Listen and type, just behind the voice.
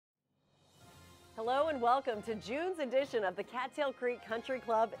Hello and welcome to June's edition of the Cattail Creek Country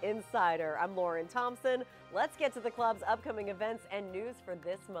Club Insider. I'm Lauren Thompson. Let's get to the club's upcoming events and news for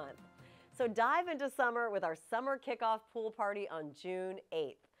this month. So dive into summer with our summer kickoff pool party on June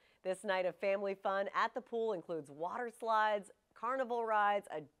 8th. This night of family fun at the pool includes water slides, carnival rides,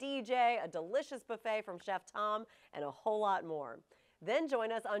 a DJ, a delicious buffet from Chef Tom, and a whole lot more. Then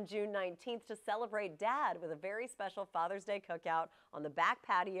join us on June 19th to celebrate Dad with a very special Father's Day cookout on the back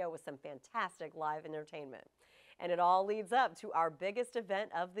patio with some fantastic live entertainment. And it all leads up to our biggest event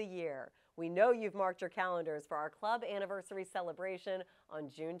of the year. We know you've marked your calendars for our club anniversary celebration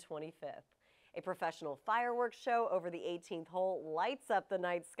on June 25th. A professional fireworks show over the 18th hole lights up the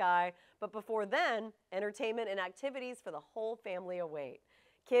night sky, but before then, entertainment and activities for the whole family await.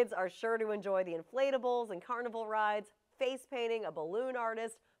 Kids are sure to enjoy the inflatables and carnival rides, face painting, a balloon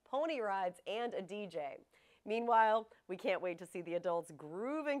artist, pony rides, and a DJ. Meanwhile, we can't wait to see the adults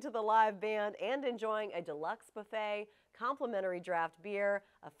grooving to the live band and enjoying a deluxe buffet, complimentary draft beer,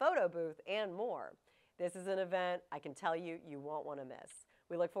 a photo booth, and more. This is an event I can tell you won't want to miss.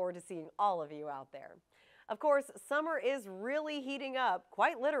 We look forward to seeing all of you out there. Of course, summer is really heating up,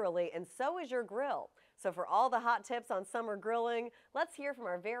 quite literally, and so is your grill. So for all the hot tips on summer grilling, let's hear from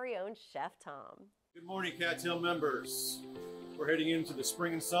our very own Chef Tom. Good morning, Cattail members. We're heading into the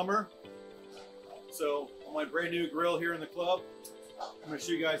spring and summer. So on my brand new grill here in the club, I'm going to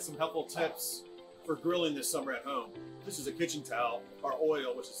show you guys some helpful tips for grilling this summer at home. This is a kitchen towel, our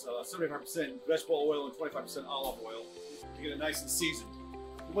oil, which is 75% vegetable oil and 25% olive oil, to get it nice and seasoned.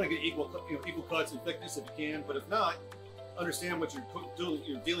 You want to get equal cuts and thickness if you can, but if not, understand what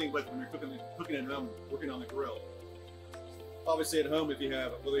you're dealing with when you're cooking at home, working on the grill. Obviously at home, if you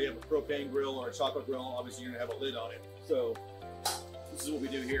have, whether you have a propane grill or a chocolate grill, obviously you're gonna have a lid on it. So this is what we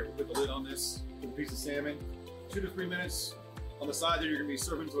do here. We put the lid on this with a piece of salmon, 2 to 3 minutes on the side that you're gonna be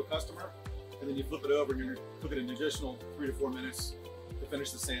serving to a customer, and then you flip it over and you're gonna cook it an additional 3 to 4 minutes to finish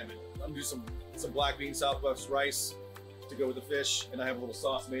the salmon. I'm gonna do some black bean Southwest rice to go with the fish, and I have a little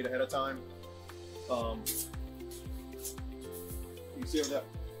sauce made ahead of time. You can see how that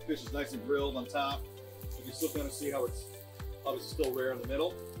fish is nice and grilled on top. You can still kind of see how it's obviously still rare in the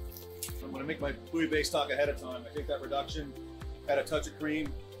middle. I'm going to make my bouillabaisse stock ahead of time. I take that reduction, add a touch of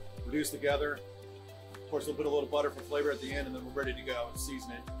cream, reduce together. Of course, we'll put a little butter for flavor at the end, and then we're ready to go and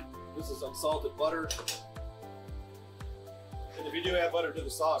season it. This is unsalted butter. And if you do add butter to the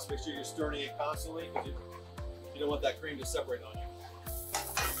sauce, make sure you're stirring it constantly, because you don't want that cream to separate on you.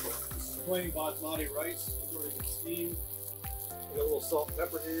 This is plain basmati rice. It's already been steamed. We got a little salt and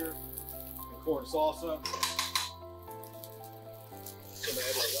pepper here, and corn salsa.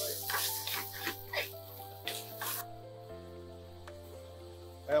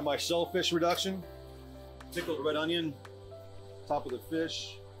 I have my shellfish reduction, pickled red onion, top of the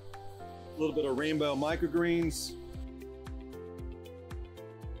fish, a little bit of rainbow microgreens.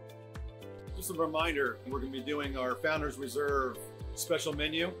 Just a reminder, we're going to be doing our Founders Reserve special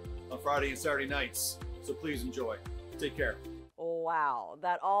menu on Friday and Saturday nights, so please enjoy. Take care. Wow,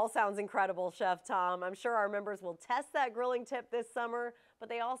 that all sounds incredible, Chef Tom. I'm sure our members will test that grilling tip this summer, but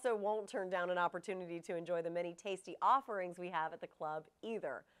they also won't turn down an opportunity to enjoy the many tasty offerings we have at the club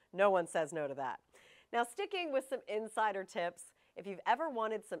either. No one says no to that. Now, sticking with some insider tips, if you've ever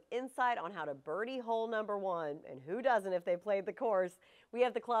wanted some insight on how to birdie hole number 1, and who doesn't if they played the course, we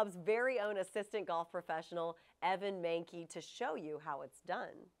have the club's very own assistant golf professional, Evan Mankey, to show you how it's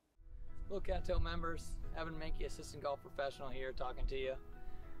done. Hello Cattail members, Evan Mankey, assistant golf professional here talking to you.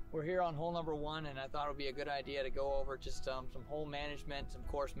 We're here on hole number 1, and I thought it would be a good idea to go over just some hole management, some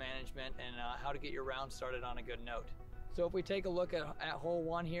course management, and how to get your round started on a good note. So if we take a look at hole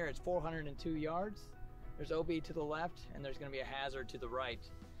 1 here, it's 402 yards. There's OB to the left, and there's going to be a hazard to the right.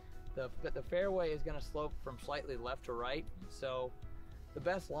 The fairway is going to slope from slightly left to right, so the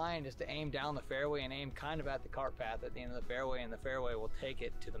best line is to aim down the fairway and aim kind of at the cart path at the end of the fairway, and the fairway will take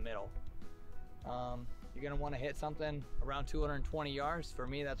it to the middle. You're going to want to hit something around 220 yards. For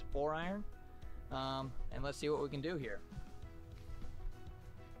me, that's a 4-iron. And let's see what we can do here.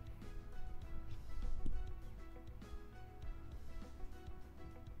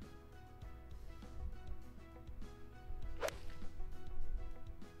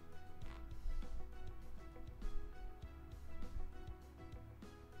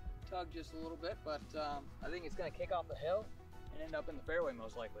 Tug just a little bit, but I think it's going to kick off the hill and end up in the fairway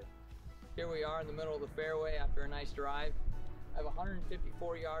most likely. Here we are in the middle of the fairway after a nice drive. I have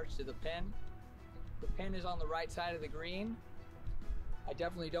 154 yards to the pin. The pin is on the right side of the green. I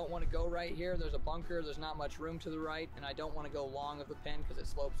definitely don't want to go right here. There's a bunker, there's not much room to the right, and I don't want to go long of the pin because it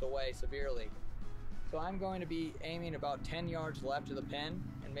slopes away severely. So I'm going to be aiming about 10 yards left of the pin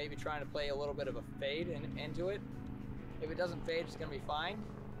and maybe trying to play a little bit of a fade into it. If it doesn't fade, it's going to be fine.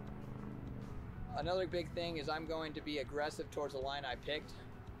 Another big thing is I'm going to be aggressive towards the line I picked.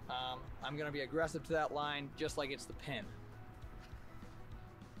 I'm going to be aggressive to that line just like it's the pin.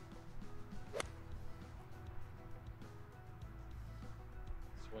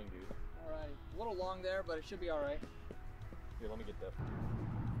 Swing, dude. Alright, a little long there, but it should be alright. Here, let me get that.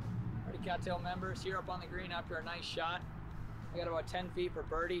 Alrighty, Cattail members, here up on the green after a nice shot. I got about 10 feet for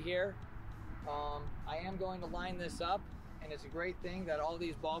birdie here. I am going to line this up, and it's a great thing that all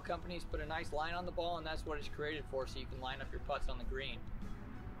these ball companies put a nice line on the ball, and that's what it's created for, so you can line up your putts on the green.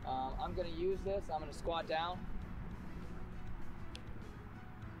 I'm going to use this. I'm going to squat down.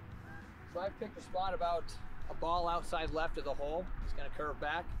 So I've picked a spot about a ball outside left of the hole. It's going to curve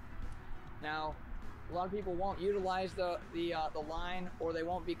back. Now, a lot of people won't utilize the line, or they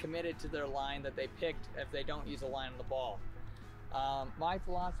won't be committed to their line that they picked if they don't use a line on the ball. My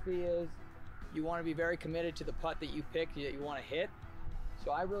philosophy is you want to be very committed to the putt that you pick that you want to hit.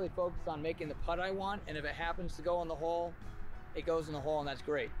 So I really focus on making the putt I want, and if it happens to go in the hole, it goes in the hole, and that's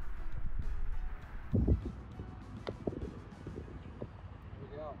great. There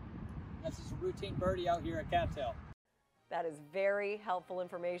we go. That's just a routine birdie out here at Cattail. That is very helpful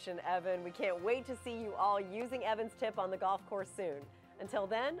information, Evan. We can't wait to see you all using Evan's tip on the golf course soon. Until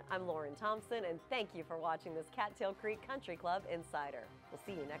then, I'm Lauren Thompson, and thank you for watching this Cattail Creek Country Club Insider. We'll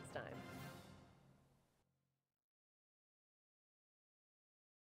see you next time.